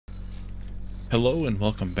Hello and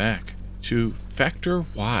welcome back to Factor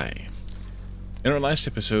Y. In our last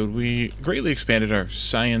episode, we greatly expanded our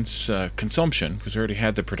science consumption because we already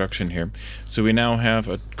had the production here. So we now have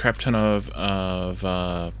a crap ton of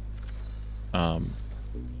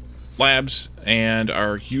labs and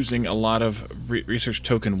are using a lot of research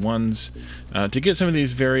token ones to get some of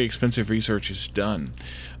these very expensive researches done.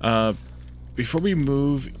 Before we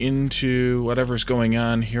move into whatever's going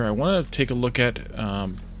on here, I want to take a look at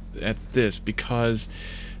this because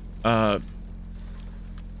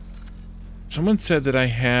someone said that I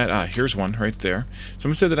had here's one right there.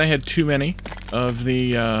 Someone said that I had too many of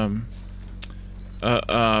the what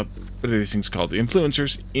are these things called? The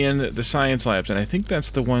influencers in the science labs, and I think that's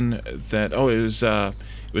the one that it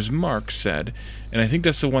was Mark said, and I think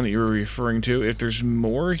that's the one that you were referring to. If there's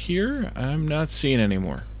more here, I'm not seeing any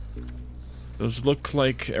more. Those look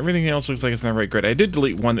like, everything else looks like it's not right grid. I did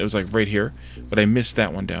delete one that was like right here, but I missed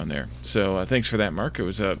that one down there. So thanks for that, Mark. It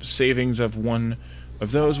was a savings of one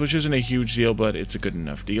of those, which isn't a huge deal, but it's a good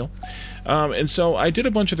enough deal. And so I did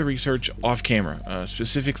a bunch of the research off camera,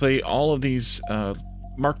 specifically all of these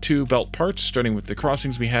Mk2 Belt parts, starting with the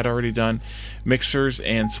crossings we had already done, mixers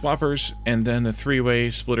and swappers, and then the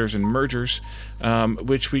three-way splitters and mergers,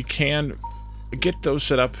 which we can get those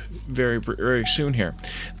set up very soon here.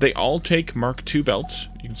 They all take Mk2 belts.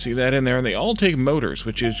 You can see that in there, and they all take motors,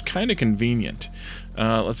 which is kind of convenient.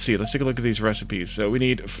 Let's see. Let's take a look at these recipes. So we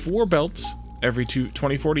need 4 belts every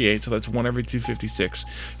 2048, so that's 1 every 256,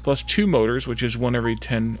 plus 2 motors, which is 1 every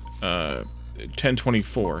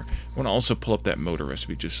 1024. I want to also pull up that motor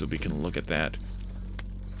recipe just so we can look at that.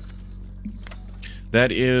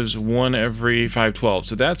 That is 1 every 512,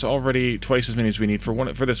 so that's already twice as many as we need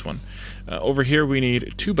for this one. Over here we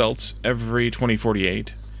need 2 belts every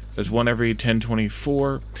 2048. That's 1 every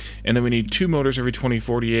 1024, and then we need 2 motors every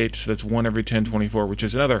 2048, so that's 1 every 1024, which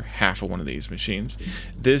is another half of one of these machines.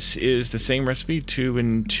 This is the same recipe, 2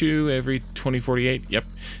 and 2 every 2048. Yep.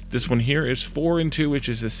 This one here is 4 and 2, which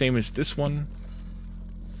is the same as this one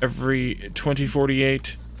every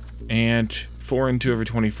 2048, and 4 and 2 every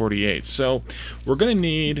 2048. So we're going to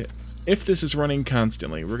need, if this is running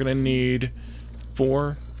constantly, we're going to need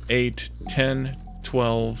 4, 8, 10,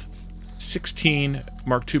 12, 16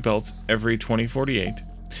 Mk2 belts every 2048.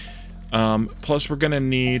 Plus we're going to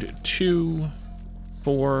need 2,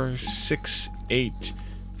 4, 6, 8,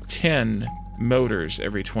 10 motors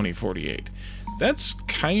every 2048. That's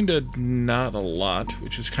kind of not a lot,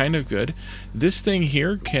 which is kind of good. This thing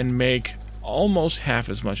here can make almost half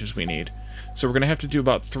as much as we need. So we're going to have to do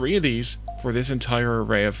about 3 of these for this entire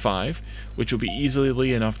array of 5, which will be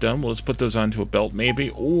easily enough done. We'll just put those onto a belt maybe,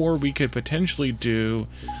 or we could potentially do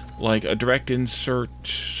like a direct insert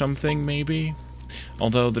something maybe.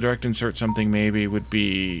 Although the direct insert something maybe would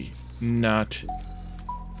be not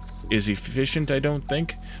as efficient, I don't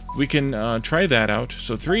think. We can try that out.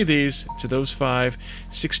 So 3 of these to those 5,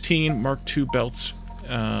 16 Mk2 belts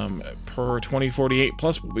per 2048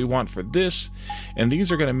 plus what we want for this, and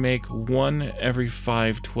these are going to make 1 every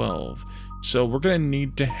 512. So we're going to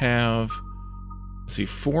need to have, let's see,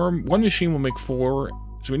 one machine will make 4,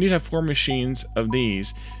 so we need to have 4 machines of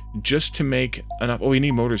these just to make enough. Oh, we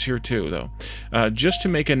need motors here too though, just to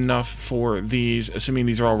make enough for these, assuming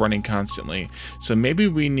these are all running constantly. So maybe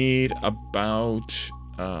we need about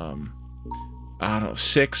I don't know,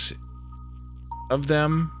 6 of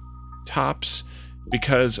them tops,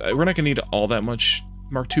 because we're not going to need all that much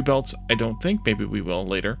Mk2 belts, I don't think. Maybe we will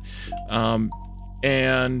later. And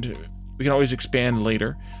we can always expand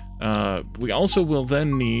later. We also will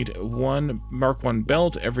then need 1 Mk1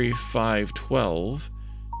 belt every 512,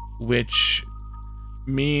 which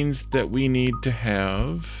means that we need to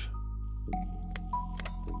have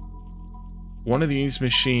 1 of these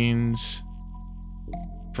machines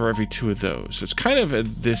for every 2 of those. So it's kind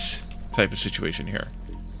of this type of situation here.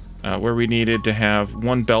 Where we needed to have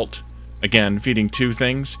 1 belt, again, feeding 2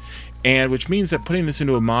 things, and which means that putting this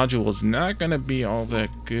into a module is not going to be all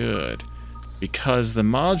that good, because the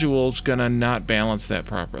module's going to not balance that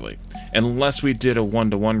properly, unless we did a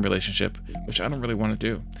 1-to-1 relationship, which I don't really want to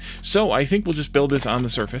do. So I think we'll just build this on the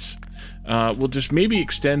surface. We'll just maybe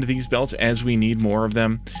extend these belts as we need more of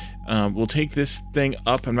them. We'll take this thing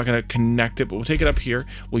up. I'm not going to connect it, but we'll take it up here.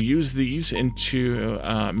 We'll use these into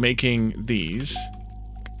making these.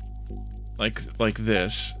 Like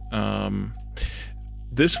this.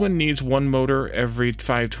 This one needs 1 motor every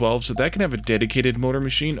 512, so that can have a dedicated motor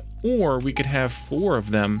machine, or we could have 4 of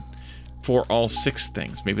them for all 6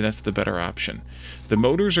 things. Maybe that's the better option. The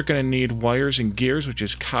motors are going to need wires and gears, which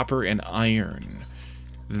is copper and iron.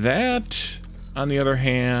 That, on the other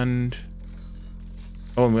hand...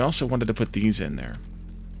 Oh, and we also wanted to put these in there.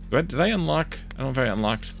 Did I unlock? I don't know if I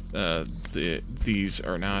unlocked these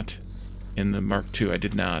or not in the Mark II. I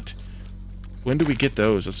did not. When do we get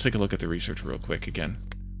those? Let's take a look at the research real quick again.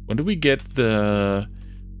 When do we get the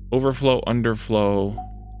overflow, underflow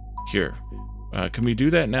here? Can we do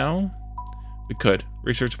that now? We could.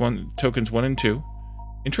 Research tokens 1 and 2.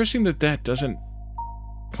 Interesting that that doesn't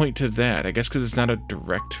point to that. I guess because it's not a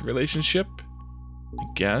direct relationship. I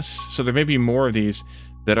guess. So there may be more of these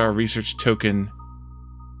that are research token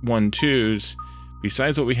 1-2s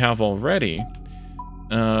besides what we have already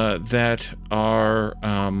that are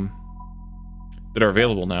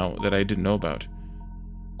available now that I didn't know about.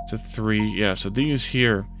 It's a 3. Yeah, so these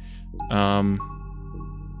here. And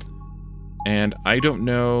I don't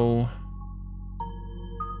know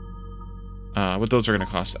what those are going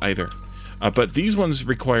to cost either. But these ones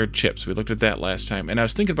required chips. We looked at that last time. And I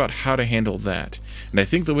was thinking about how to handle that. And I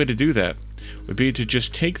think the way to do that would be to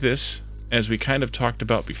just take this, as we kind of talked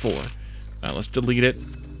about before. Let's delete it.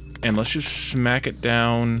 And let's just smack it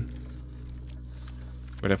down.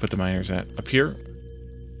 Where'd I put the miners at? Up here?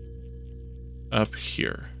 Up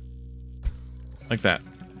here. Like that.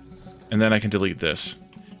 And then I can delete this.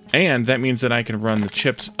 And that means that I can run the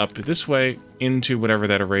chips up this way into whatever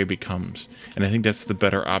that array becomes. And I think that's the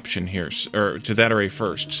better option here. Or to that array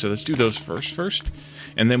first. So let's do those first.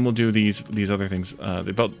 And then we'll do these other things,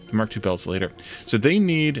 the Mark II belts later. So they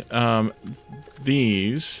need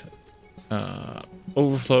these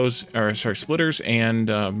overflows, or sorry, splitters and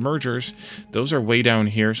mergers. Those are way down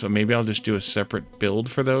here, so maybe I'll just do a separate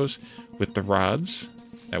build for those with the rods.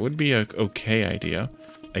 That would be a okay idea,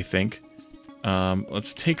 I think.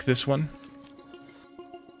 Let's take this one.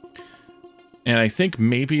 And I think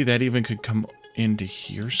maybe that even could come into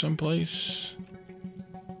here someplace.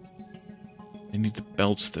 They need the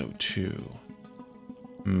belts, though, too.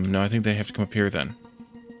 No, I think they have to come up here, then.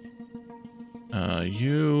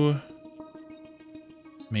 You...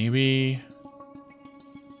 Maybe...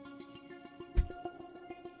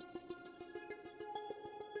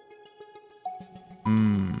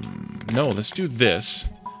 No, let's do this.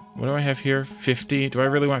 What do I have here? 50? Do I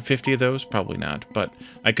really want 50 of those? Probably not, but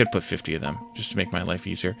I could put 50 of them, just to make my life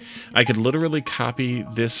easier. I could literally copy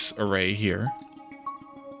this array here.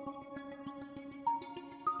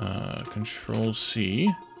 Control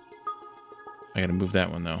C. I gotta move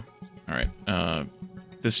that one, though. Alright,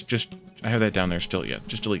 this just... I have that down there still yet.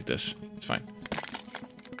 Just delete this. It's fine.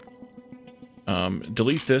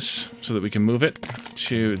 Delete this so that we can move it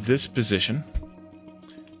to this position.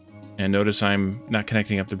 And notice I'm not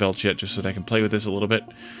connecting up the belts yet, just so that I can play with this a little bit.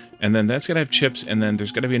 And then that's going to have chips, and then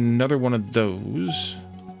there's going to be another one of those.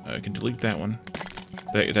 I can delete that one.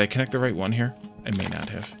 Did I connect the right one here? I may not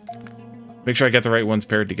have. Make sure I got the right ones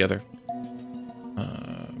paired together.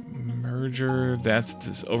 Merger, that's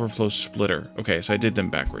this overflow splitter. Okay, so I did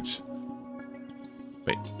them backwards.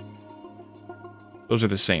 Wait. Those are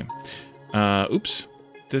the same. Oops.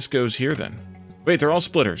 This goes here then. Wait, they're all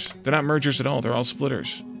splitters. They're not mergers at all. They're all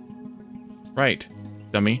splitters. Right,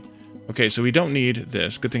 dummy. Okay, so we don't need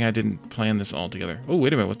this. Good thing I didn't plan this all together. Oh,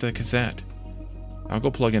 wait a minute. What the heck is that?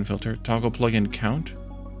 Toggle plugin filter. Toggle plugin count.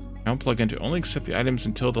 Count plugin to only accept the items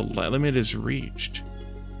until the limit is reached.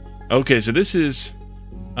 Okay, so this is...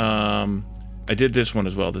 I did this one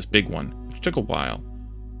as well, this big one, which took a while.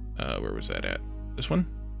 Where was that at? This one?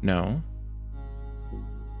 No.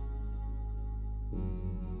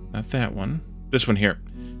 Not that one. This one here.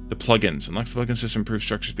 The plugins. Unlocks the plugin system, improves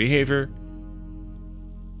structure's behavior.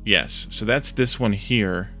 Yes, so that's this one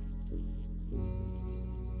here.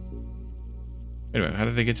 Wait a minute, how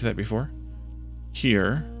did I get to that before?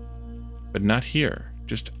 Here, but not here.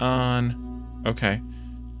 Just on... Okay.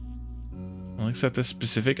 I'll accept this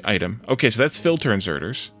specific item. Okay, so that's filter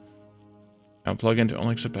inserters. Now plug in to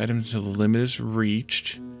only accept items until the limit is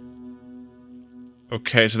reached.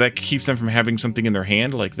 Okay, so that keeps them from having something in their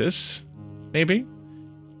hand like this, maybe?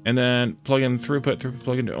 And then plug in throughput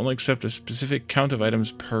plug in to only accept a specific count of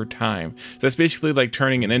items per time. So that's basically like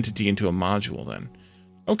turning an entity into a module then.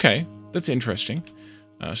 Okay, that's interesting.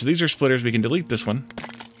 So these are splitters. We can delete this one.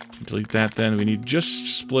 Delete that then. We need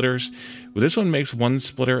just splitters. Well, this one makes one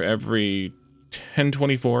splitter every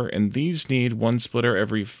 1024, and these need one splitter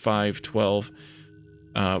every 512.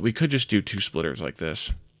 We could just do 2 splitters like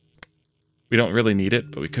this. We don't really need it,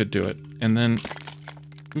 but we could do it. And then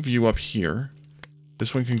move you up here.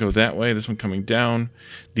 This one can go that way, this one coming down.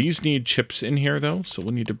 These need chips in here, though, so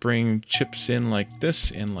we'll need to bring chips in like this,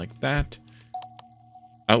 in like that.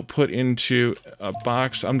 Output into a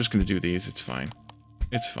box. I'm just going to do these. It's fine.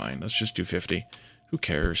 It's fine. Let's just do 50. Who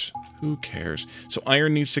cares? Who cares? So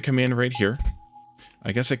iron needs to come in right here.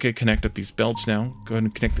 I guess I could connect up these belts now. Go ahead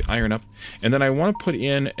and connect the iron up. And then I want to put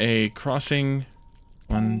in a crossing.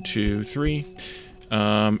 1, 2, 3.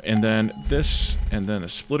 And then this, and then a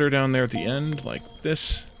splitter down there at the end, like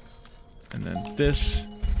this. And then this.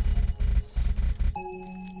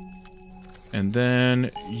 And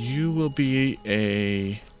then you will be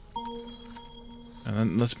a... And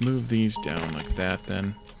then let's move these down like that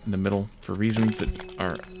then, in the middle, for reasons that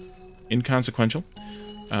are inconsequential.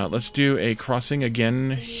 Let's do a crossing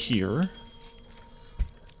again here.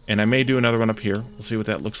 And I may do another one up here. We'll see what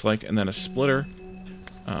that looks like. And then a splitter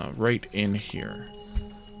right in here.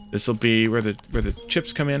 This will be where the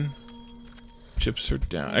chips come in. Chips are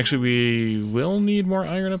down. Actually, we will need more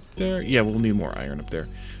iron up there. Yeah, we'll need more iron up there.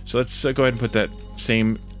 So let's go ahead and put that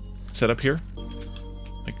same setup here.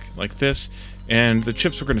 Like this. And the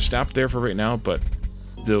chips we're going to stop there for right now, but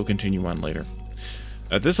they'll continue on later.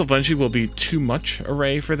 This eventually will be too much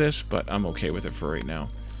array for this, but I'm okay with it for right now.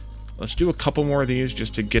 Let's do a couple more of these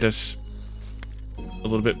just to get us a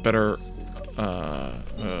little bit better.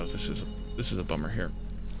 This is a bummer here.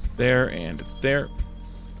 There and there.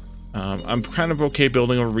 I'm kind of okay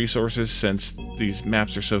building over resources since these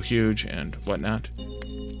maps are so huge and whatnot.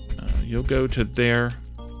 You'll go to there.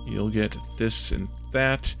 You'll get this and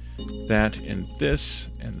that and this,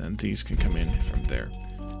 and then these can come in from there.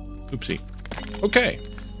 Oopsie. Okay,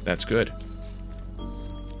 that's good.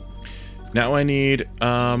 Now I need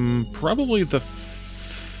probably the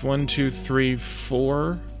 1, 2, 3,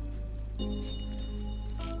 4.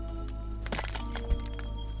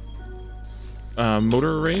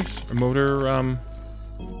 Motor arrays or motor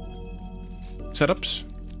setups.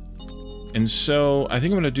 And so I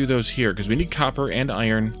think I'm going to do those here because we need copper and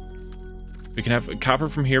iron. We can have copper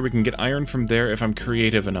from here. We can get iron from there if I'm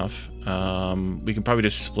creative enough. We can probably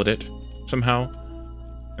just split it somehow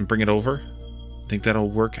and bring it over. I think that'll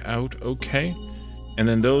work out okay. And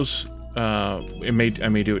then those, I may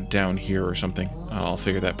do it down here or something. I'll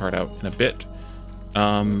figure that part out in a bit.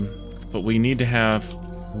 But we need to have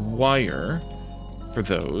wire for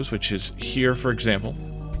those, which is here, for example.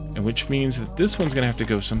 And which means that this one's going to have to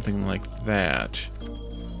go something like that.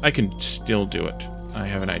 I can still do it. I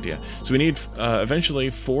have an idea. So we need eventually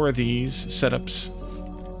 4 of these setups.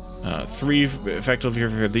 3 effectively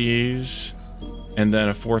for these. And then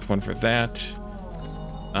a 4th one for that.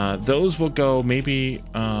 Those will go maybe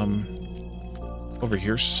over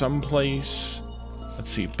here someplace. Let's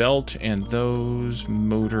see, belt and those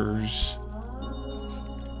motors.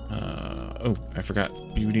 Oh, I forgot.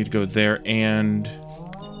 You need to go there and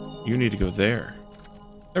you need to go there.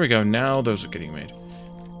 There we go. Now those are getting made.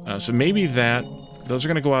 So maybe those are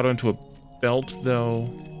going to go out onto a belt, though,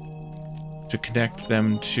 to connect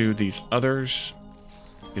them to these others,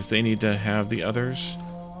 because they need to have the others.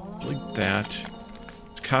 Like that.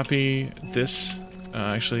 Let's copy this.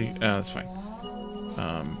 Actually, that's fine.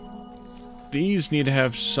 These need to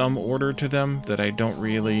have some order to them that I don't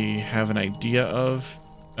really have an idea of.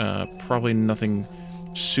 Probably nothing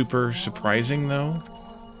super surprising, though.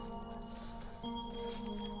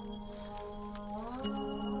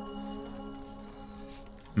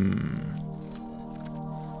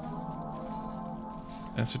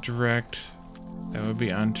 That's a direct. That would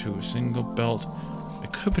be onto a single belt. I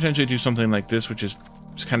could potentially do something like this, which is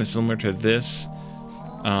kind of similar to this.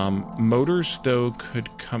 Motors, though,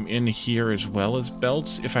 could come in here as well as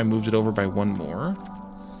belts if I moved it over by 1 more.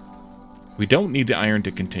 We don't need the iron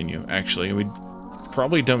to continue, actually. We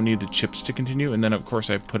probably don't need the chips to continue, and then, of course,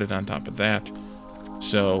 I put it on top of that.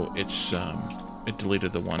 So it's it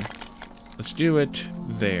deleted the one. Let's do it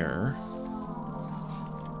there.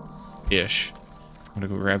 Ish. I'm gonna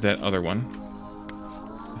go grab that other one.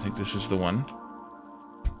 I think this is the one.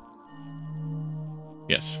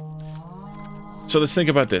 Yes. So let's think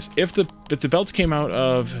about this. If the belts came out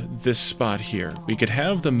of this spot here, we could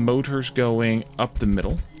have the motors going up the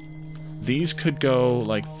middle. These could go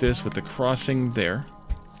like this with the crossing there,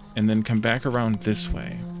 and then come back around this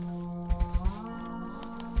way.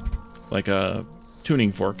 Like a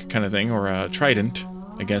tuning fork kind of thing, or a trident,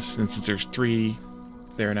 I guess, since there's 3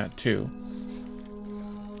 there, not 2.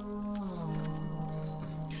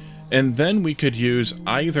 And then we could use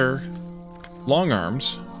either long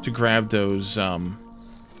arms to grab those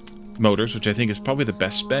motors, which I think is probably the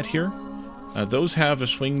best bet here. Those have a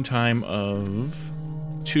swing time of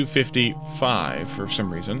 255 for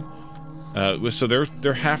some reason. So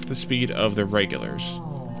they're half the speed of the regulars.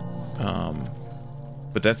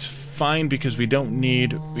 But that's fine because we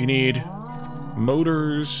need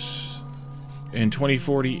motors in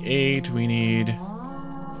 2048. We need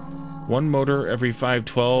 1 motor every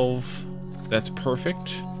 512. That's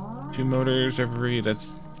perfect. 2 motors every,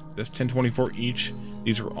 that's 1024 each.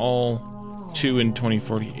 These are all 2 and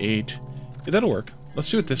 2048. Yeah, that'll work. Let's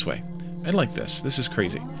do it this way. I like this. This is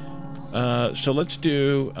crazy. So let's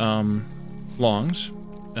do longs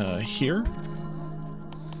here.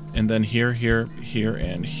 And then here, here, here,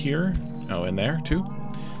 and here. Oh, and there, too.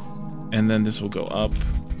 And then this will go up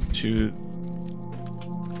to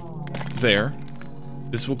there.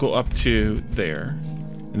 This will go up to there.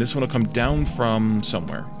 And this one will come down from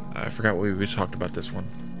somewhere. I forgot what we talked about this one.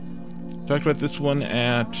 Talked about this one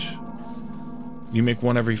at... You make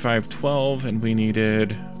one every 512, and we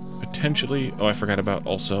needed potentially... Oh, I forgot about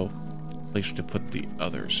also place to put the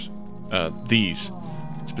others. These,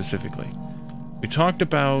 specifically. We talked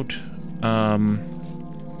about...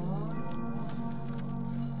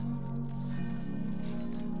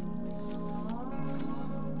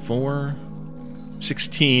 4,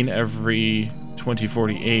 16 every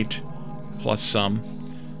 2048 plus some.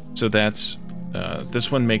 So that's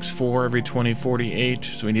this one makes 4 every 2048.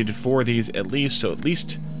 So we needed 4 of these at least. So at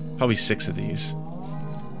least probably 6 of these.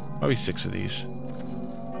 Probably 6 of these.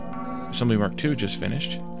 Assembly Mark II just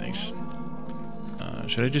finished. Nice.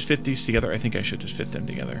 Should I just fit these together? I think I should just fit them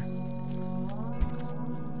together.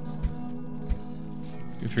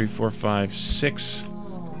 2, 3, 4, 5, 6.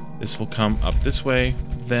 This will come up this way.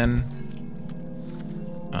 Then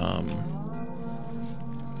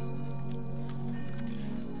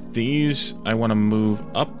these I want to move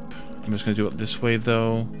up. I'm just going to do it this way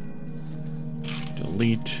though.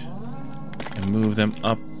 Delete and move them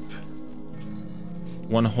up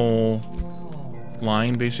one whole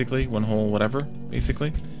line basically, one whole whatever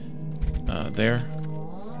basically. There.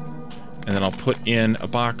 And then I'll put in a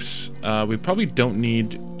box. We probably don't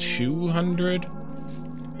need 200.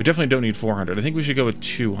 We definitely don't need 400. I think we should go with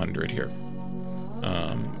 200 here.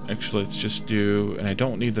 Actually, let's just do... And I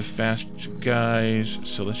don't need the fast guys,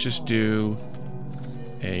 so let's just do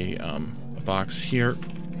a box here.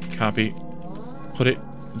 Copy. Put it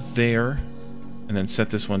there. And then set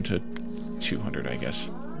this one to 200, I guess.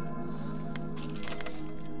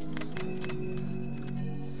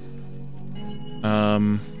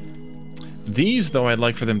 These, though, I'd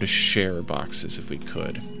like for them to share boxes if we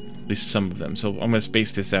could. At least some of them. So I'm going to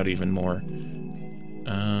space this out even more.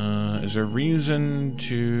 Is there a reason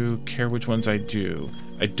to care which ones I do?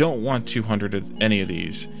 I don't want 200 of any of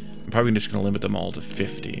these. I'm probably just going to limit them all to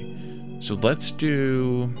 50. So let's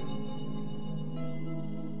do...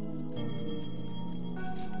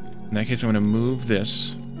 In that case, I'm going to move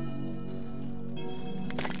this.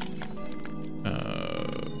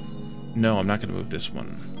 No, I'm not going to move this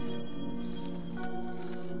one.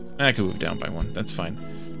 I can move down by one. That's fine.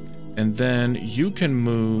 And then you can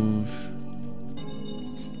move...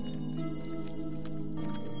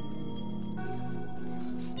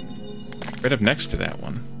 right up next to that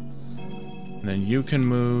one. And then you can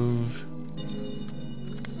move...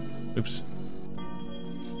 Oops.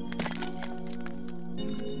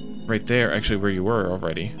 Right there, actually where you were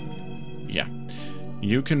already. Yeah.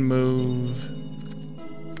 You can move...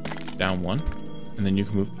 down one. And then you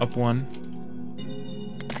can move up one.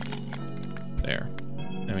 There.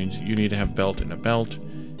 That means you need to have belt and a belt.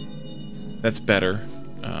 That's better.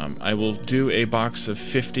 I will do a box of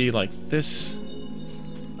 50 like this.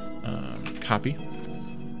 Copy.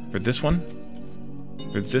 For this one.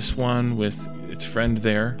 For this one with its friend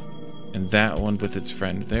there. And that one with its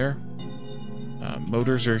friend there.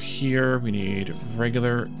 Motors are here. We need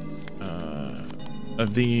regular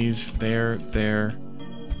of these. There, there,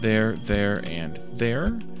 there, there, and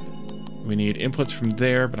there. We need inputs from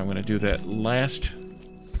there, but I'm going to do that last.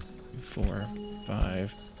 4,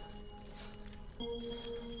 5.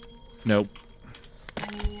 Nope.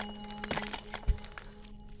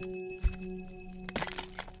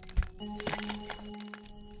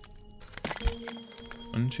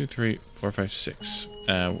 One, 2, 3, 4, 5, 6.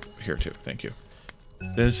 Here too. Thank you.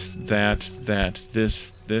 This, that,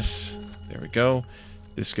 this. There we go.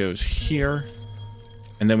 This goes here.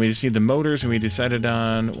 And then we just need the motors, and we decided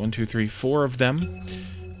on 1, 2, 3, 4 of them.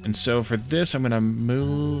 And so for this, I'm going to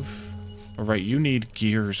move... All right, you need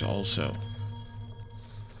gears also.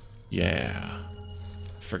 Yeah.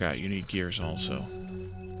 Forgot you need gears also.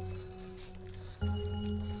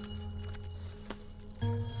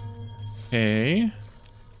 Okay.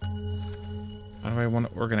 How do I want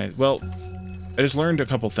to organize? Well, I just learned a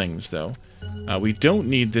couple things, though. We don't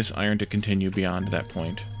need this iron to continue beyond that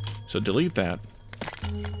point. So delete that.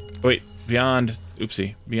 Wait, beyond...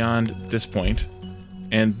 Oopsie. Beyond this point.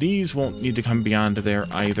 And these won't need to come beyond there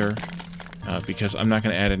either. Because I'm not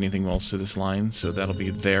going to add anything else to this line. So that'll be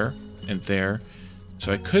there and there.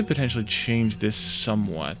 So I could potentially change this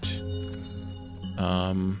somewhat.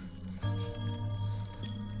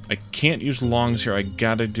 I I can't use longs here. I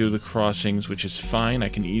gotta do the crossings, which is fine. I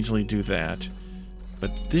can easily do that.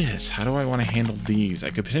 But this, how do I want to handle these? I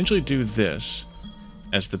could potentially do this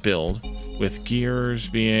as the build, with gears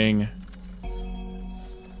being...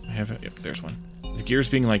 I have it. Yep, there's one. The gears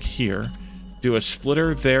being like here. Do a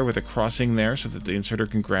splitter there with a crossing there so that the inserter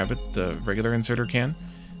can grab it, the regular inserter can.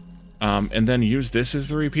 And then use this as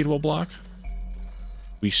the repeatable block.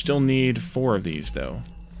 We still need 4 of these, though.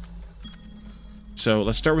 So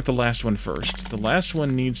let's start with the last one first. The last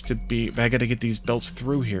one needs to be... But I gotta get these belts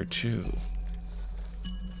through here, too.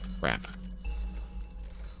 Crap.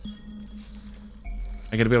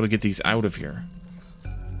 I gotta be able to get these out of here.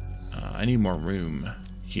 I need more room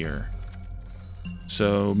here.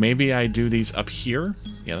 So maybe I do these up here.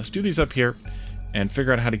 Yeah, let's do these up here and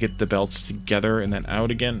figure out how to get the belts together and then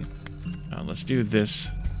out again. Let's do this,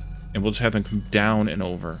 and we'll just have them come down and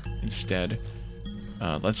over instead.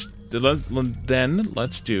 Let's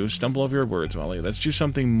do, stumble over your words, Molly. Let's do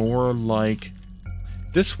something more like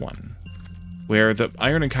this one, where the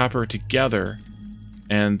iron and copper are together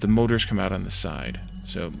and the motors come out on the side.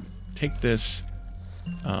 So take this,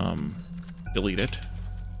 delete it,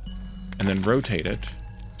 and then rotate it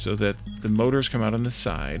so that the motors come out on the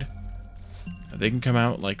side. They can come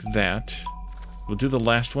out like that. We'll do the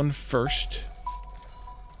last one first.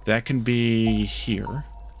 That can be here.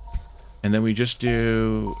 And then we just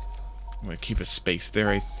do... I'm going to keep a space there,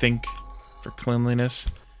 I think, for cleanliness.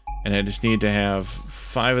 And I just need to have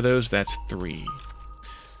 5 of those. That's 3.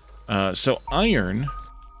 So iron...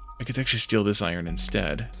 I could actually steal this iron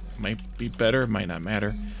instead. Might be better, might not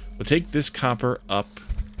matter. We'll take this copper up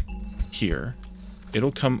here.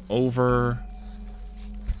 It'll come over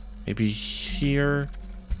maybe here.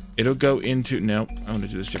 It'll go into... No, I'm going to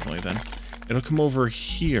do this differently then. It'll come over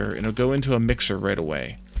here. It'll go into a mixer right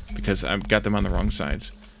away because I've got them on the wrong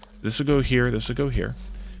sides. This will go here. This will go here.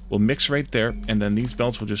 We'll mix right there, and then these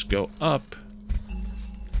belts will just go up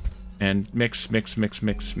and mix, mix, mix,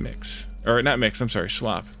 mix, mix. Or not mix, I'm sorry,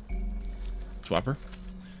 swap. Swapper.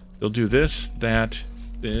 They'll do this, that,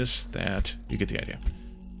 this, that. You get the idea.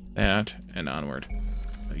 That, and onward.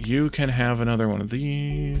 You can have another one of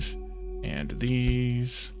these, and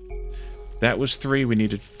these. That was 3, we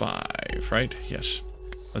needed 5, right? Yes.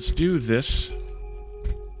 Let's do this.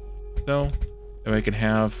 So, that I can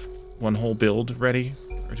have 1 whole build ready,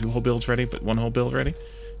 or 2 whole builds ready, but 1 whole build ready.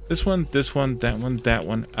 This one, that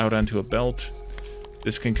one, out onto a belt.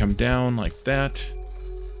 This can come down like that.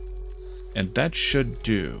 And that should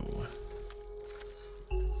do.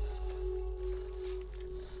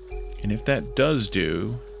 And if that does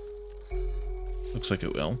do, looks like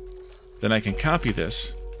it will, then I can copy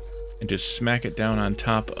this and just smack it down on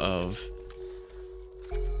top of,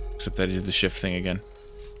 except that I did the shift thing again.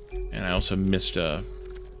 And I also missed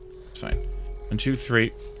it's fine. 1, 2,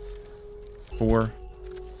 3, 4,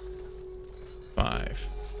 5.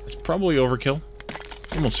 It's probably overkill.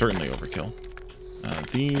 Almost certainly overkill.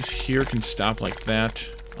 These here can stop like that.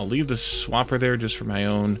 I'll leave the swapper there just for my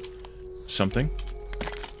own something.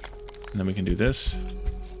 And then we can do this.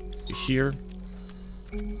 Here.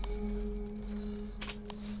 And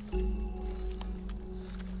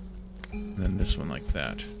then this one like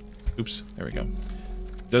that. Oops, there we go.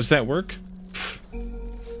 Does that work?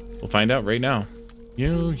 We'll find out right now.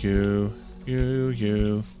 You.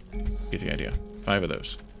 Get the idea. 5 of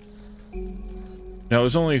those. No, it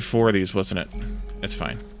was only 4 of these, wasn't it? It's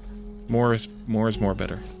fine. More is more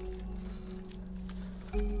better.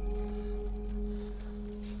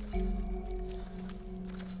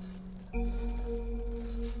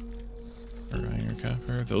 Iron,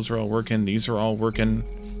 copper. Those are all working. These are all working.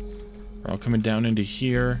 We're all coming down into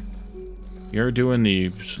here. You're doing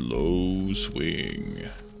the slow swing.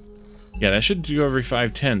 Yeah, that should do every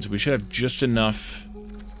 5/10s. We should have just enough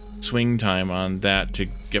swing time on that to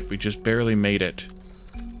get... We just barely made it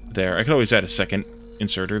there. I could always add a second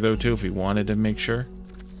inserter, though, too, if we wanted to make sure.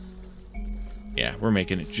 Yeah, we're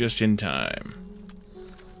making it just in time.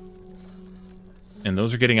 And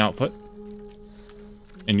those are getting output.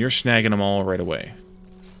 And you're snagging them all right away.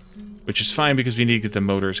 Which is fine, because we need to get the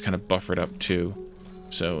motors kind of buffered up, too.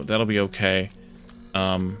 So that'll be okay.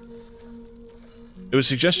 It was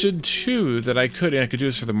suggested, too, that I could, and I could do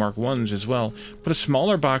this for the Mark 1s as well, put a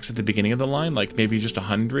smaller box at the beginning of the line, like maybe just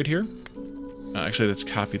 100 here. Actually, let's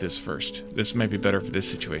copy this first. This might be better for this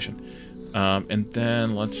situation. And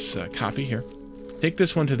then let's copy here. Take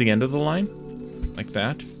this one to the end of the line, like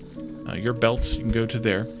that. Your belts, you can go to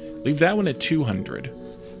there. Leave that one at 200.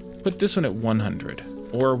 Put this one at 100,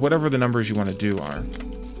 or whatever the numbers you want to do are.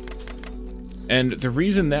 And the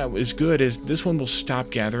reason that is good is this one will stop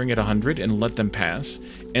gathering at 100 and let them pass.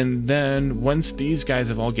 And then once these guys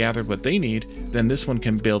have all gathered what they need, then this one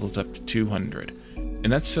can build us up to 200.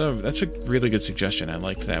 And that's a really good suggestion. I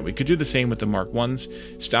like that. We could do the same with the Mark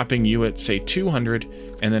 1s, stopping you at, say, 200,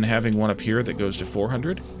 and then having one up here that goes to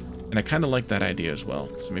 400. And I kind of like that idea as well.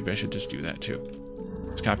 So maybe I should just do that too.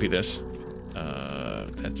 Let's copy this.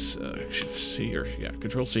 That's Shift C, or yeah,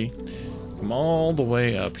 Control C. Come all the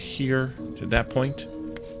way up here to that point.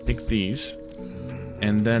 Take these.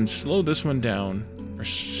 And then slow this one down, or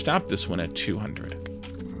stop this one at 200.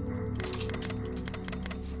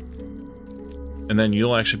 And then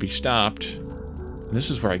you'll actually be stopped. And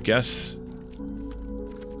this is where I guess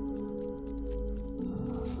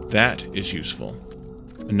that is useful.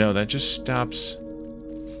 No, that just stops.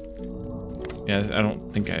 Yeah, I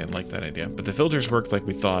don't think I like that idea. But the filters worked like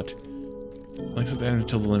we thought. Like that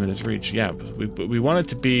until the limit is reached. Yeah, but we want it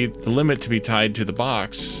to be the limit to be tied to the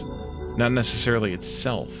box, not necessarily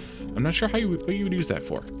itself. I'm not sure what you would use that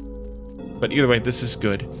for. But either way, this is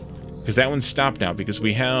good. Because that one's stopped now, because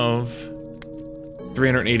we have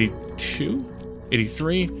 382,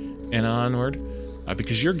 83, and onward.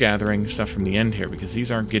 Because you're gathering stuff from the end here, because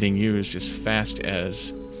these aren't getting used as fast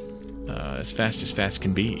as fast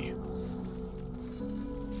can be.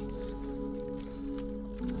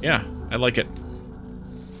 Yeah, I like it.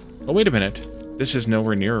 Oh, wait a minute. This is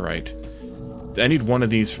nowhere near right. I need one of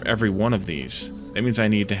these for every one of these. That means I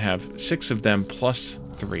need to have 6 of them plus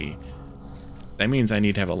 3. That means I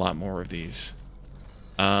need to have a lot more of these.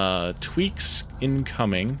 Tweaks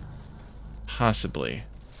incoming. Possibly.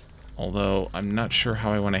 Although, I'm not sure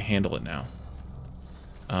how I want to handle it now.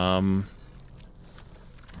 I'm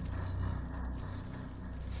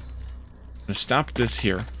going to stop this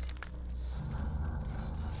here.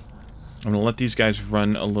 I'm going to let these guys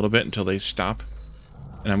run a little bit until they stop.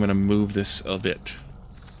 And I'm going to move this a bit.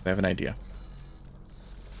 I have an idea.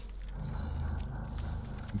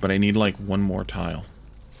 But I need like one more tile.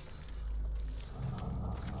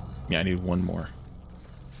 Yeah, I need one more.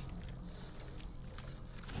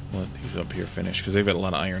 Let these up here finish, because they've got a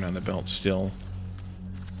lot of iron on the belt still.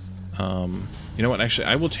 You know what? Actually,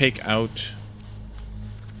 I will take out...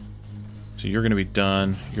 So you're going to be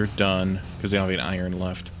done. You're done, because they don't have any iron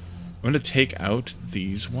left. I'm going to take out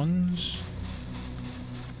these ones.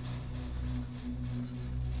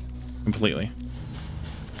 Completely.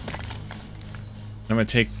 I'm going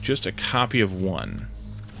to take just a copy of one.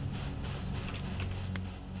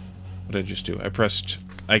 What did I just do?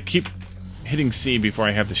 I keep hitting C before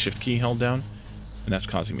I have the shift key held down, and that's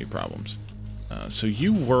causing me problems. So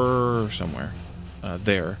you were somewhere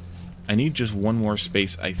there. I need just one more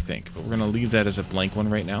space, I think, but we're going to leave that as a blank one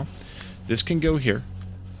right now. This can go here.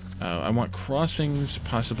 I want crossings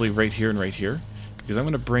possibly right here and right here, because I'm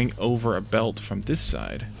going to bring over a belt from this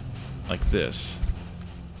side, like this.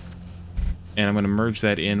 And I'm going to merge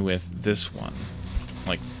that in with this one,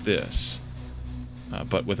 like this,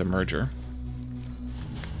 but with a merger.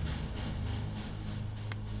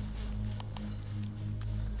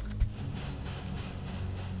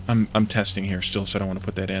 I'm testing here still, so I don't want to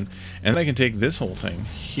put that in. And then I can take this whole thing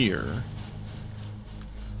here,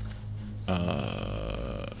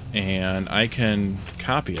 and I can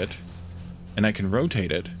copy it, and I can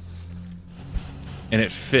rotate it, and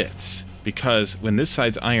it fits, because when this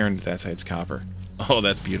side's iron, that side's copper. Oh,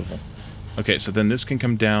 that's beautiful. Okay, so then this can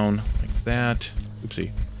come down like that.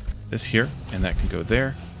 Oopsie. This here, and that can go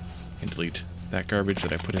there. I can delete that garbage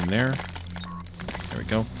that I put in there. There we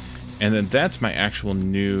go. And then that's my actual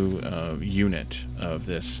new unit of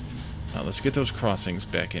this. Let's get those crossings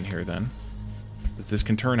back in here then. That this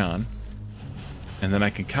can turn on. And then I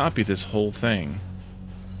can copy this whole thing.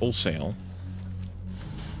 Wholesale.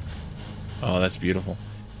 Oh, that's beautiful.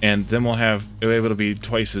 And then we'll be able to be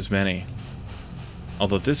twice as many.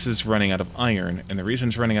 Although this is running out of iron. And the reason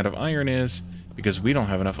it's running out of iron is because we don't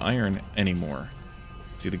have enough iron anymore.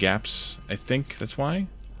 See the gaps? I think that's why.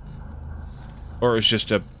 Or it's just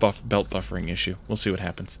a belt buffering issue. We'll see what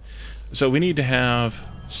happens. So we need to have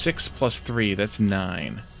 6 plus 3. That's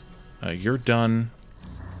 9. You're done.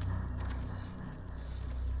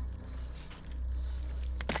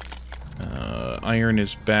 Iron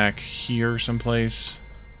is back here someplace.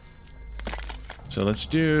 So let's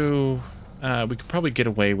do... we could probably get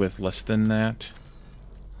away with less than that.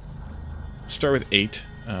 Let's start with 8.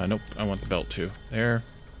 Nope, I want the belt too. There.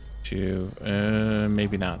 2.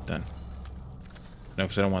 Maybe not then. No,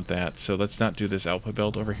 because I don't want that. So let's not do this output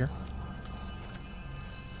belt over here.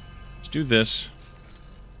 Let's do this.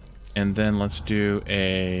 And then let's do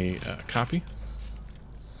a copy.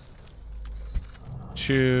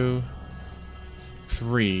 2,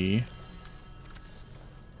 3.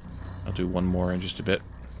 I'll do one more in just a bit.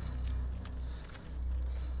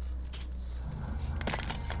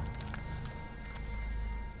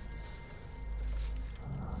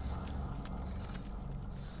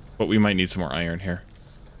 But we might need some more iron here.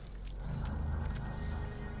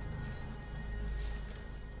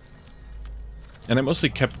 And I mostly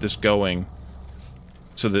kept this going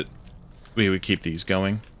so that we would keep these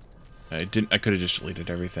going. I could have just deleted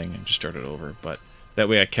everything and just started over, but that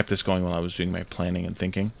way I kept this going while I was doing my planning and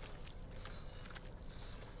thinking.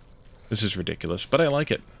 This is ridiculous, but I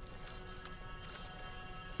like it.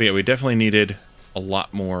 But yeah, we definitely needed a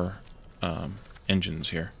lot more engines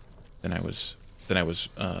here than I was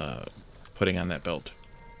putting on that belt.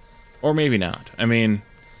 Or maybe not. I mean,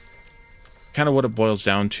 kind of what it boils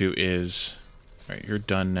down to is... Alright, you're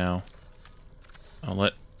done now. I'll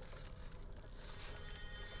let...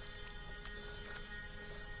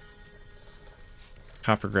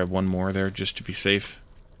 Copper grab one more there just to be safe.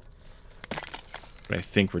 But I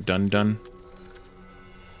think we're done.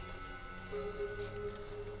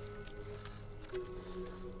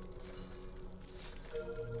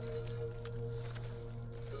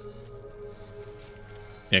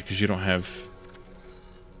 Yeah, because you don't have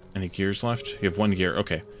any gears left. You have one gear.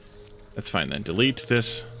 Okay. That's fine then. Delete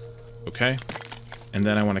this. Okay. And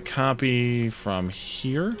then I want to copy from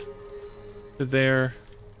here to there.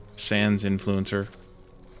 Sans influencer.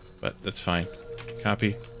 But that's fine.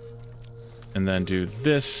 Copy. And then do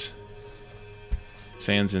this.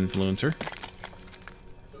 Sans influencer.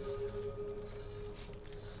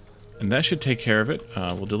 And that should take care of it.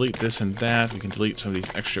 We'll delete this and that. We can delete some of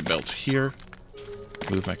these extra belts here.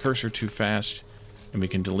 Move my cursor too fast. And we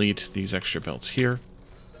can delete these extra belts here.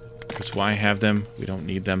 Because why have them? We don't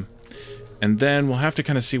need them. And then we'll have to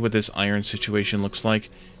kind of see what this iron situation looks like.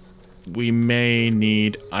 We may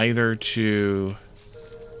need either to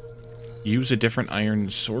use a different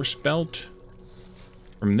iron source belt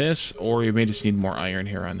from this, or we may just need more iron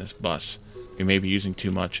here on this bus. We may be using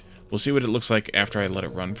too much. We'll see what it looks like after I let it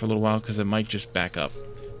run for a little while, because it might just back up.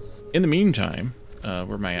 In the meantime,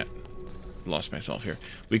 where am I at? Lost myself here.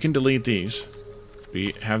 We can delete these.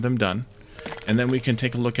 We have them done. And then we can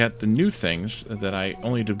take a look at the new things that I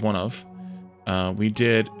only did one of. We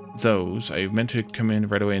did those. I meant to come in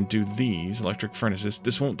right away and do these electric furnaces.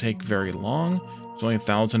 This won't take very long. There's only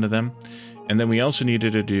 1,000 of them. And then we also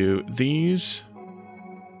needed to do these,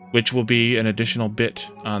 which will be an additional bit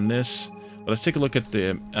on this. But let's take a look at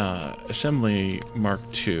the assembly Mark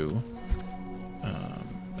II.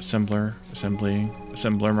 Assembler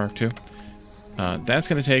Mark II. That's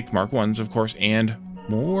going to take Mark 1s, of course, and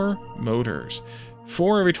more motors.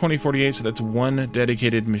 4 every 2048, so that's one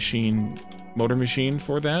dedicated motor machine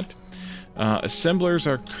for that. Assemblers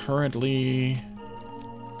are currently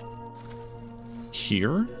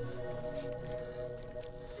here.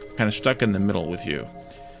 Kind of stuck in the middle with you.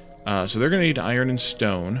 So they're going to need iron and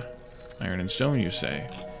stone. Iron and stone, you say?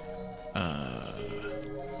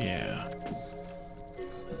 Yeah.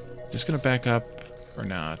 Is this going to back up or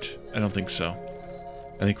not? I don't think so.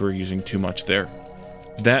 I think we're using too much there.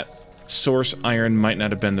 That source iron might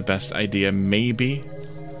not have been the best idea. Maybe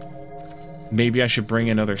I should bring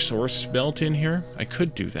another source belt in here. I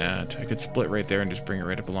could do that. I could split right there and just bring it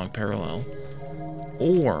right up along parallel.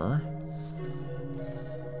 Or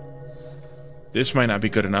this might not be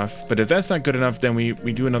good enough. But if that's not good enough, then we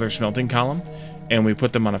do another smelting column and we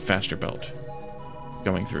put them on a faster belt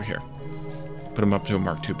going through here. Put them up to a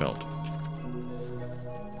Mark II belt.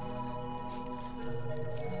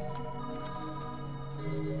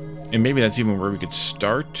 And maybe that's even where we could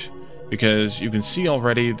start, because you can see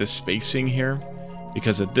already the spacing here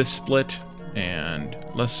because of this split, and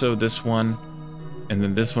less so this one, and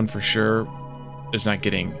then this one for sure is not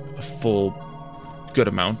getting a full good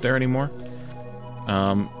amount there anymore.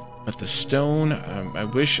 But the stone, I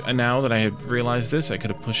wish now that I had realized this, I could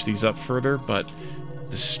have pushed these up further, but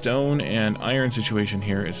the stone and iron situation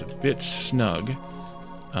here is a bit snug.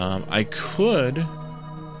 I could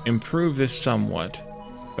improve this somewhat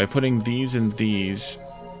by putting these and these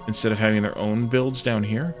instead of having their own builds down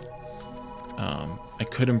here. I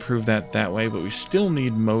could improve that way, but we still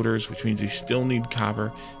need motors, which means we still need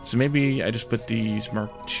copper. So maybe I just put these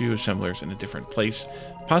Mark II assemblers in a different place,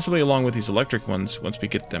 possibly along with these electric ones once we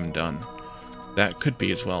get them done. That could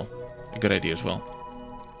be as well a good idea as well.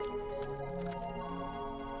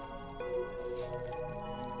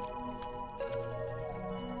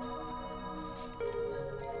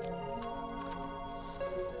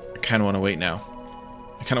 I kind of want to wait now.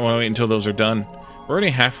 I kind of want to wait until those are done. We're already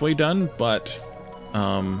halfway done, but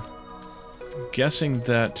guessing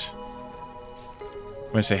that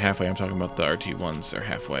when I say halfway, I'm talking about the RT1s. They're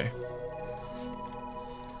halfway.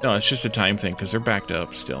 No, it's just a time thing, because they're backed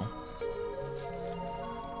up still.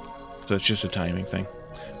 So it's just a timing thing.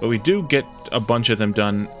 But we do get a bunch of them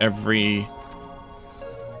done every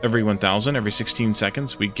 1,000, every 16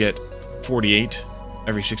 seconds. We get 48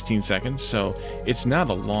 every 16 seconds, so it's not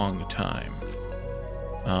a long time.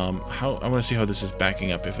 I want to see how this is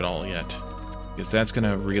backing up, if at all, yet. Because that's going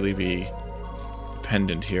to really be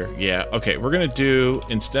dependent here. Yeah, okay, we're going to do,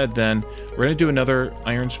 instead then, we're going to do another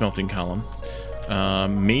iron smelting column.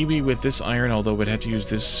 Maybe with this iron, although we'd have to use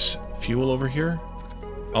this fuel over here.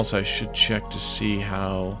 Also, I should check to see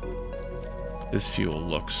how this fuel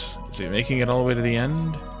looks. Is it making it all the way to the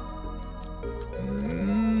end?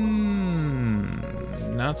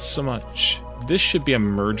 Not so much. This should be a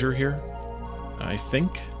merger here, I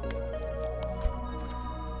think.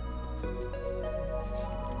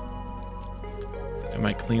 I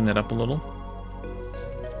might clean that up a little.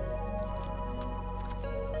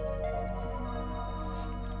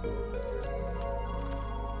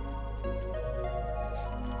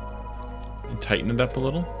 And tighten it up a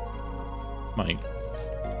little. Might.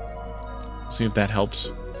 See if that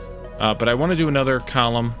helps. But I want to do another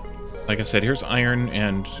column. Like I said, here's iron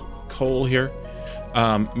and coal here.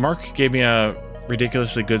 Mark gave me a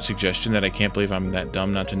ridiculously good suggestion that I can't believe I'm that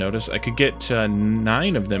dumb not to notice. I could get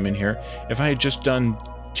 9 of them in here if I had just done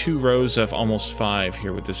 2 rows of almost 5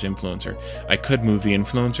 here with this influencer. I could move the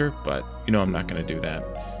influencer, but you know I'm not going to do that.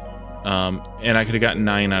 And I could have gotten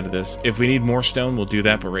 9 out of this. If we need more stone, we'll do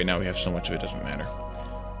that, but right now we have so much of it, doesn't matter.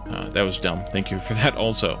 That was dumb. Thank you for that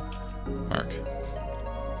also, Mark.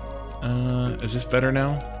 Is this better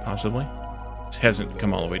now? Possibly. It hasn't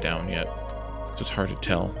come all the way down yet. So it's hard to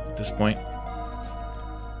tell at this point.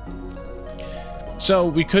 So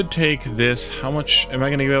we could take this. How much am I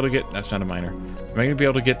going to be able to get? That's not a miner. Am I going to be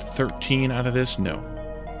able to get 13 out of this? No.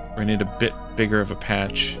 We're going to need a bit bigger of a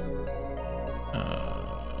patch.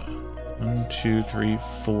 1, 2, 3,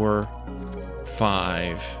 4,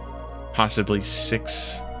 5, possibly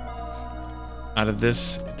 6 out of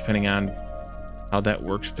this, depending on how that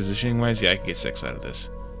works positioning-wise. Yeah, I could get 6 out of this.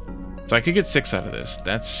 So I could get 6 out of this.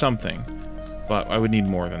 That's something. But I would need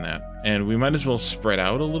more than that. And we might as well spread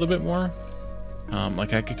out a little bit more.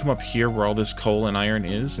 Like I could come up here where all this coal and iron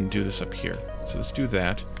is and do this up here. So let's do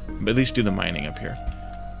that. But at least do the mining up here.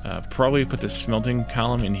 Probably put the smelting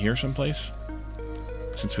column in here someplace.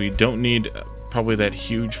 Since we don't need probably that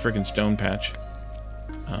huge friggin' stone patch.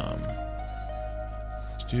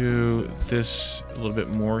 Let's do this a little bit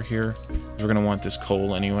more here. We're going to want this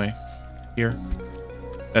coal anyway. Here.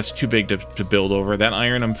 That's too big to build over. That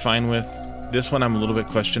iron I'm fine with. This one I'm a little bit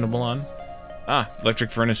questionable on. Ah,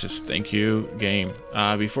 electric furnaces. Thank you, game.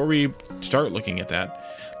 Before we start looking at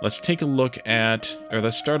that, let's take a look at, or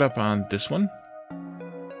let's start up on this one.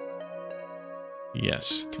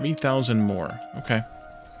 Yes, 3,000 more. Okay.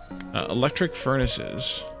 Electric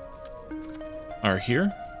furnaces are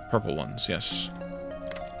here. Purple ones, yes.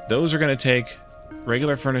 Those are going to take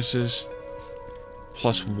regular furnaces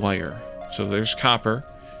plus wire. So there's copper.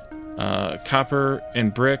 Copper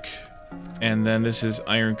and brick. And then this is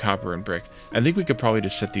iron, copper, and brick. I think we could probably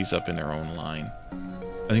just set these up in their own line.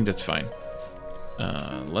 I think that's fine.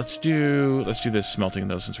 Let's do this smelting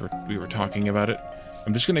though, since we were talking about it.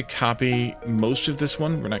 I'm just going to copy most of this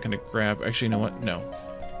one. We're not going to grab... Actually, you know what? No.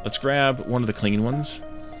 Let's grab one of the clean ones.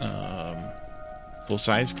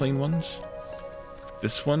 Full-size clean ones.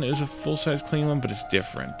 This one is a full-size clean one, but it's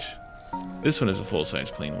different. This one is a full-size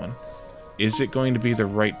clean one. Is it going to be the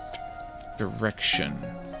right direction?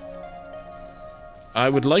 I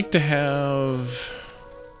would like to have...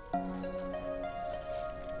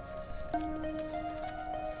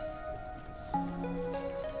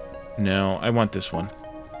 No, I want this one. So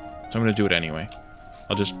I'm going to do it anyway.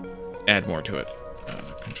 I'll just add more to it.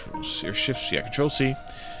 Control C, or Shift C, yeah, Control C.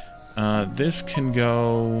 This can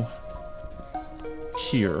go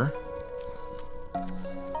here.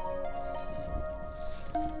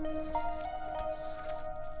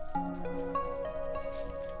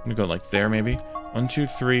 I'm going to go like there, maybe. 1, 2,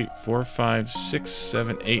 3, 4, 5, 6,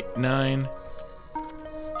 7, 8, 9,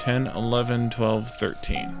 10, 11, 12,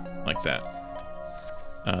 13. Like that.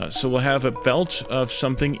 So we'll have a belt of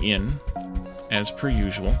something in, as per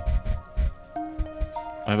usual.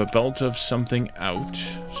 I have a belt of something out,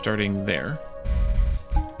 starting there.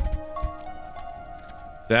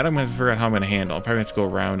 That I'm going to figure out how I'm going to handle. I'll probably have to go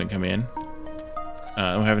around and come in.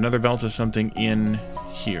 We'll have another belt of something in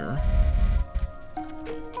here.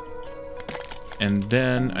 And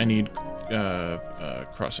then I need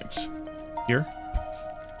crossings. Here.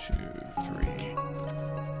 2, 3,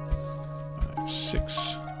 5, 6,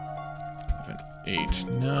 7, 8,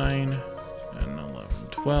 9, 10, 11,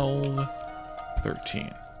 12,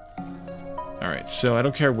 13. Alright, so I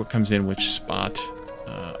don't care what comes in which spot.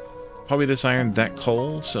 Probably this iron, that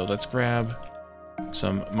coal, so let's grab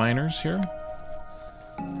some miners here.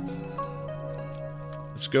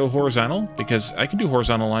 Let's go horizontal, because I can do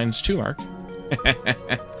horizontal lines too, Mark.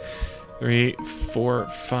 3, 4,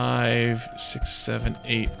 5, 6, 7,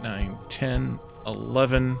 8, 9, 10,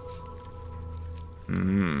 11.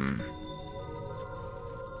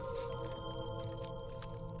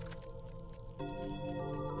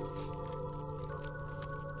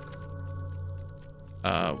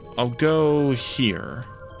 I'll go here.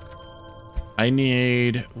 I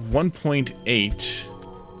need 1.8.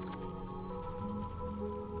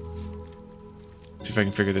 See if I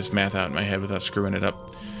can figure this math out in my head without screwing it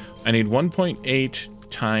up. I need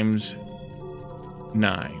 1.8 times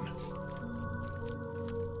 9.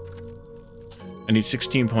 I need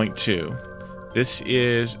 16.2. This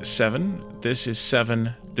is 7. This is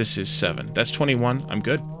 7. This is 7. That's 21. I'm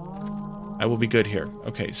good. I will be good here.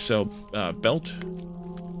 Okay, so belt.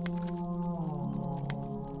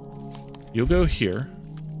 You'll go here.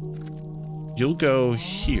 You'll go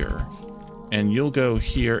here. And you'll go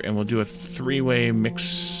here, and we'll do a three-way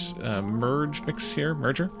mix,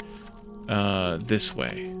 merger. This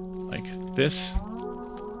way. Like this,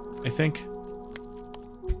 I think.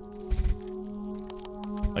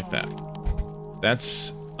 Like that.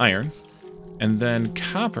 That's iron. And then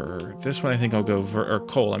copper, this one I think I'll go, or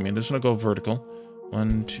coal, I mean, this one I'll go vertical.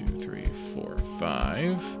 1, 2, 3, 4,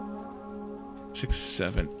 5, 6,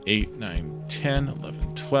 7, 8, 9, 10,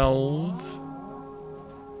 11, 12.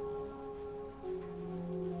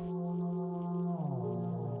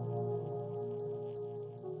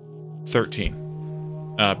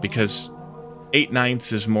 Because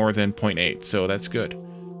 8/9 is more than 0.8, so that's good.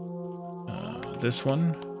 This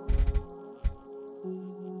one.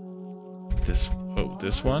 This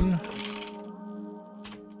one.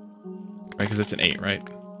 Right, because it's an 8, right?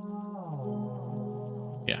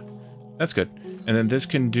 Yeah, that's good. And then this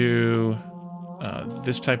can do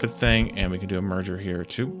this type of thing, and we can do a merger here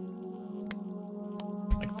too.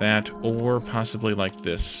 Like that, or possibly like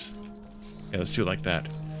this. Yeah, let's do it like that.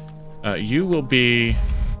 You will be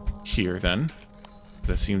here then.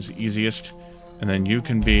 That seems the easiest. And then you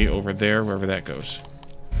can be over there, wherever that goes.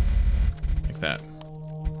 Like that.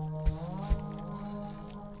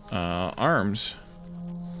 Arms.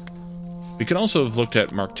 We could also have looked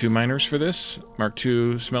at Mark II miners for this. Mark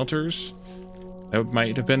II smelters. That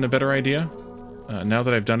might have been a better idea. Now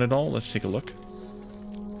that I've done it all, let's take a look.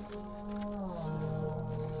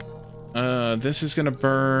 This is going to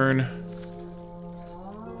burn...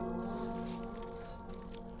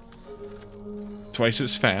 twice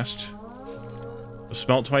as fast. We'll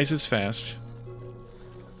smelt twice as fast.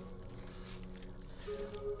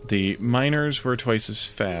 The miners were twice as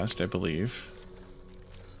fast, I believe.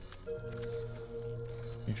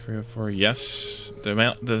 3, 4, yes. The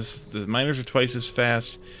miners are twice as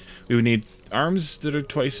fast. We would need arms that are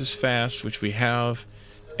twice as fast, which we have,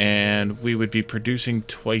 and we would be producing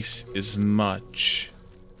twice as much.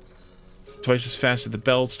 Twice as fast at the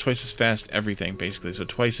belts, twice as fast everything, basically, so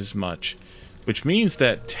twice as much. Which means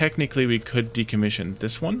that technically we could decommission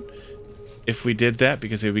this one. If we did that,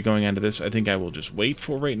 because they would be going onto this, I think I will just wait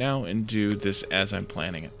for right now and do this as I'm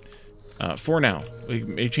planning it. For now. We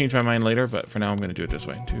may change my mind later, but for now I'm going to do it this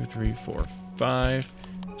way. 2, 3, 4, 5,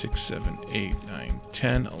 6, 7, 8, 9,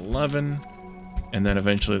 10, 11. And then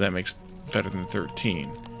eventually that makes better than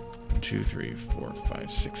 13. 2, 3, 4,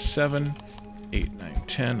 5, 6, 7, 8, 9,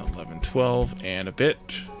 10, 11, 12, and a bit.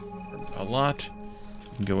 A lot. You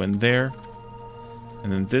can go in there.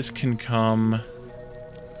 And then this can come, I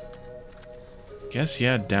guess,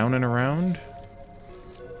 yeah, down and around.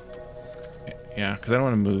 Yeah, because I don't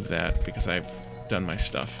want to move that because I've done my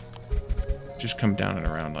stuff. Just come down and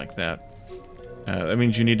around like that. That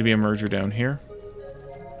means you need to be a merger down here.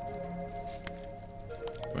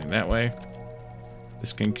 Going that way.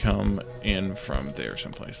 This can come in from there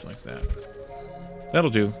someplace like that. That'll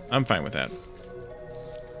do. I'm fine with that.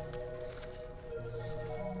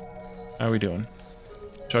 How are we doing?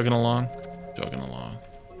 Chugging along? Chugging along.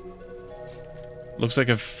 Looks like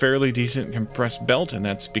a fairly decent compressed belt, and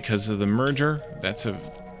that's because of the merger. That's a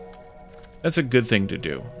good thing to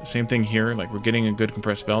do. Same thing here, like we're getting a good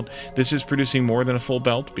compressed belt. This is producing more than a full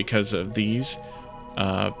belt because of these.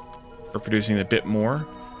 We're producing a bit more.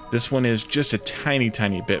 This one is just a tiny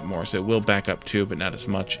bit more, so it will back up too, but not as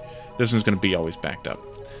much. This one's going to be always backed up.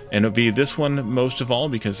 And it'll be this one most of all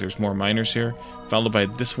because there's more miners here, followed by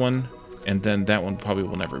this one. And then that one probably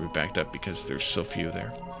will never be backed up because there's so few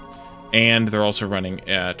there. And they're also running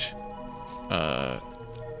at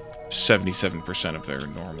 77% of their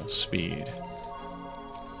normal speed.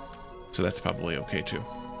 So that's probably okay too.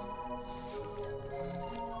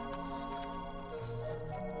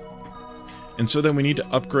 And so then we need to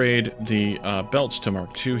upgrade the belts to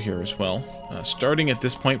Mark II here as well. Starting at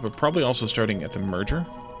this point, but probably also starting at the merger.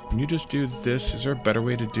 Can you just do this? Is there a better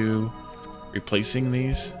way to do replacing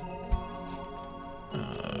these?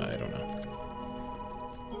 I don't know.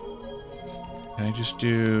 Can I just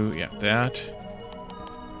do, yeah, that,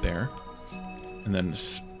 there, and then the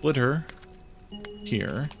splitter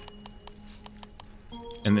here,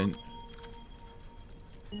 and then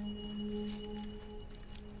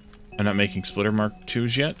I'm not making splitter Mark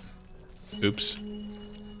IIs yet? Oops.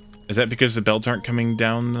 Is that because the belts aren't coming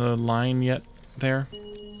down the line yet there?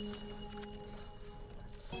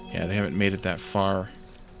 Yeah, they haven't made it that far.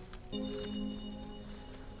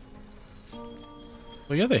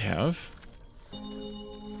 Well, yeah, they have.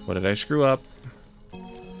 What did I screw up?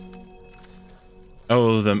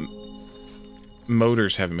 Oh, the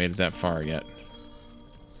motors haven't made it that far yet.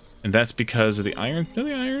 And that's because of the iron? No,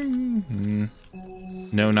 the iron?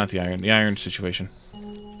 No, not the iron. The iron situation.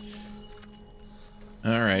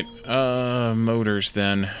 Alright. Motors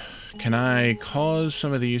then. Can I cause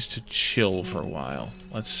some of these to chill for a while?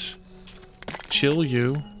 Let's chill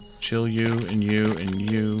you. Chill you, and you, and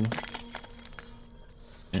you.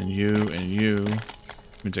 And you, and you.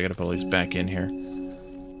 Means I gotta put all these back in here.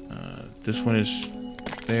 This one is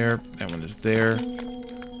there. That one is there.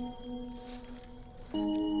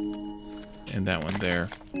 And that one there.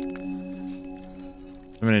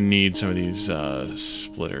 I'm gonna need some of these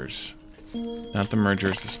splitters. Not the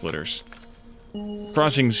mergers, the splitters.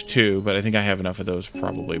 Crossings too, but I think I have enough of those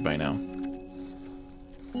probably by now.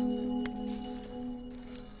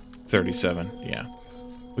 37, yeah.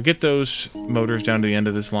 We'll get those motors down to the end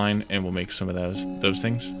of this line, and we'll make some of those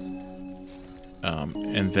things.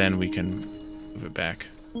 And then we can move it back.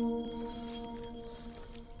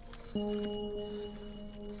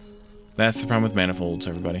 That's the problem with manifolds,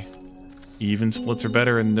 everybody. Even splits are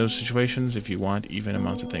better in those situations if you want even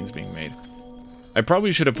amounts of things being made. I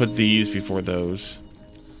probably should have put these before those.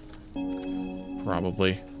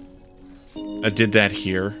 Probably. I did that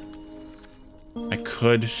here. I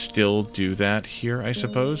could still do that here, I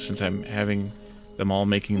suppose, since I'm having them all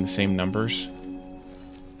making the same numbers.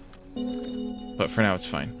 But for now, it's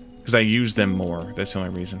fine. Because I use them more. That's the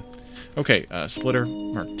only reason. Okay, splitter,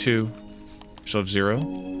 Mark II. Still have 0.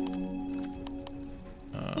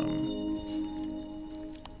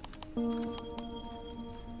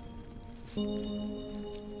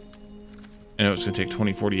 I know it's going to take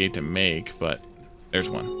 2048 to make, but there's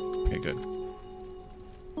one. Okay, good.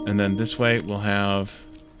 And then this way we'll have...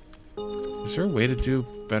 Is there a way to do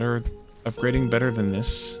better, upgrading better than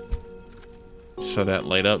this? So that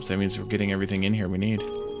light up, so that means we're getting everything in here we need.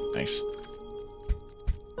 Nice.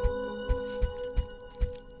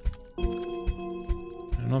 I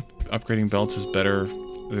don't know if upgrading belts is better,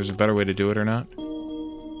 if there's a better way to do it or not.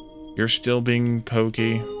 You're still being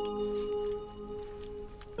pokey.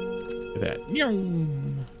 Look at that.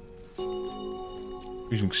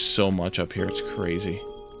 Using so much up here, it's crazy.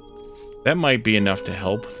 That might be enough to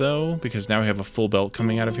help, though, because now we have a full belt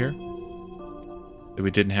coming out of here that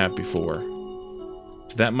we didn't have before.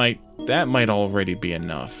 So that might already be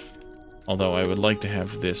enough. Although I would like to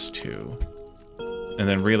have this too. And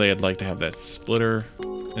then really I'd like to have that splitter.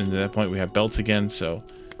 And at that point we have belts again, so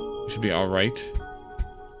it should be alright.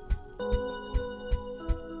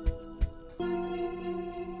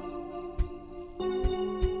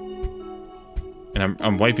 And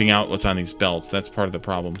I'm wiping out what's on these belts. That's part of the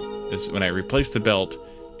problem. Is when I replace the belt,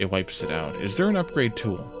 it wipes it out. Is there an upgrade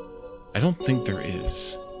tool? I don't think there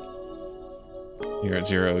is. You're at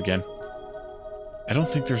 0 again. I don't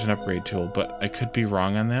think there's an upgrade tool, but I could be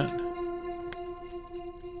wrong on that.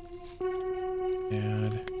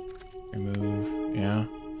 Add. Remove. Yeah.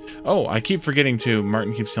 Oh, I keep forgetting to.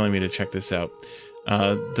 Martin keeps telling me to check this out.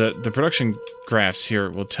 The production graphs here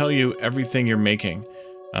will tell you everything you're making.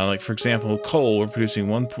 Like, for example, coal, we're producing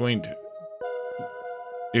 1.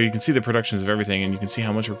 You can see the productions of everything, and you can see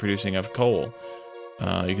how much we're producing of coal.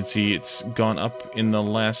 You can see it's gone up in the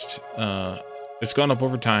last... it's gone up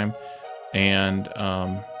over time, and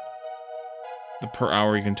the per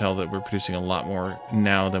hour, you can tell that we're producing a lot more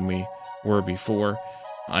now than we were before.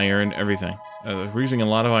 Iron, everything. We're using a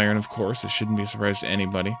lot of iron, of course. It shouldn't be a surprise to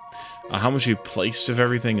anybody. How much we placed of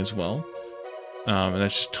everything as well. And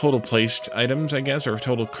that's total placed items, I guess, or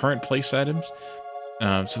total current placed items.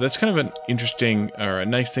 So that's kind of an interesting, or a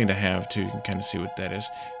nice thing to have, too. You can kind of see what that is.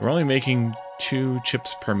 We're only making 2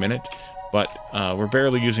 chips per minute, but we're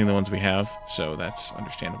barely using the ones we have, so that's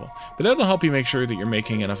understandable. But that'll help you make sure that you're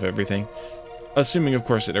making enough of everything. Assuming, of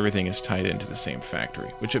course, that everything is tied into the same factory,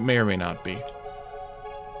 which it may or may not be.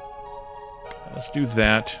 Let's do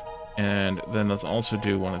that, and then let's also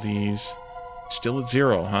do one of these. Still at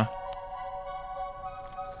 0, huh?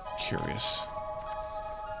 Curious.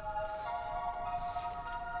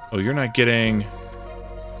 Oh, you're not getting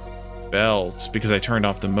belts because I turned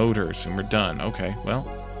off the motors and we're done. Okay, well,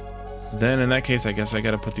 then in that case, I guess I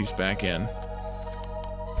gotta put these back in.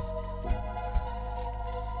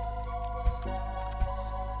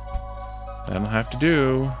 That'll have to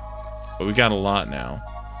do, but we got a lot now.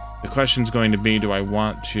 The question's going to be, do I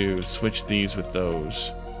want to switch these with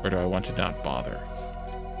those, or do I want to not bother?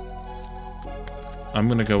 I'm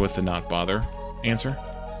gonna go with the not bother answer.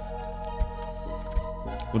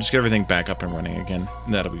 We'll just get everything back up and running again,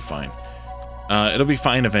 and that'll be fine. It'll be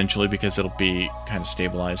fine eventually because it'll be kind of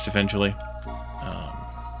stabilized eventually.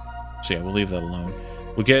 So yeah, we'll leave that alone.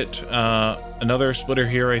 We'll get another splitter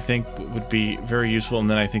here, I think, would be very useful, and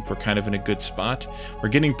then I think we're kind of in a good spot. We're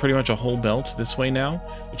getting pretty much a whole belt this way now,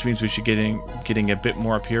 which means we should getting a bit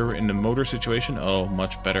more up here in the motor situation. Oh,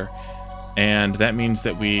 much better. And that means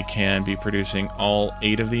that we can be producing all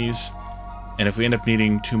 8 of these. And if we end up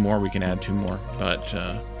needing 2 more, we can add 2 more, but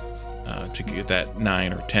to get that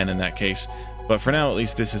 9 or 10 in that case. But for now, at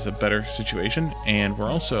least, this is a better situation, and we're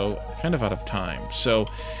also kind of out of time. So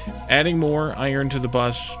adding more iron to the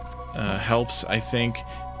bus helps, I think.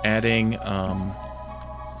 Adding,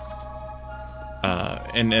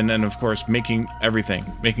 and then, of course, making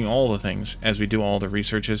all the things as we do all the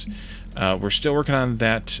researches. We're still working on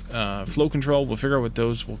that flow control. We'll figure out what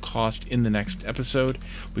those will cost in the next episode.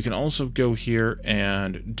 We can also go here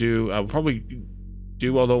and do, we'll probably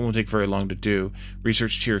do, although it won't take very long to do,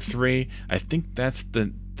 research tier 3. I think that's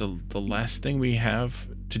the last thing we have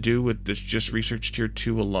to do with this, just research tier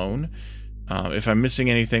 2 alone. If I'm missing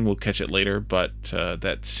anything, we'll catch it later, but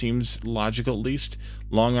that seems logical at least.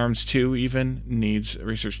 Long Arms 2 even needs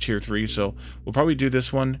research tier 3, so we'll probably do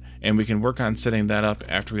this one, and we can work on setting that up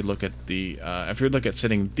after we look at the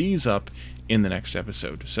setting these up in the next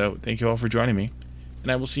episode. So thank you all for joining me,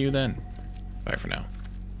 and I will see you then. Bye for now.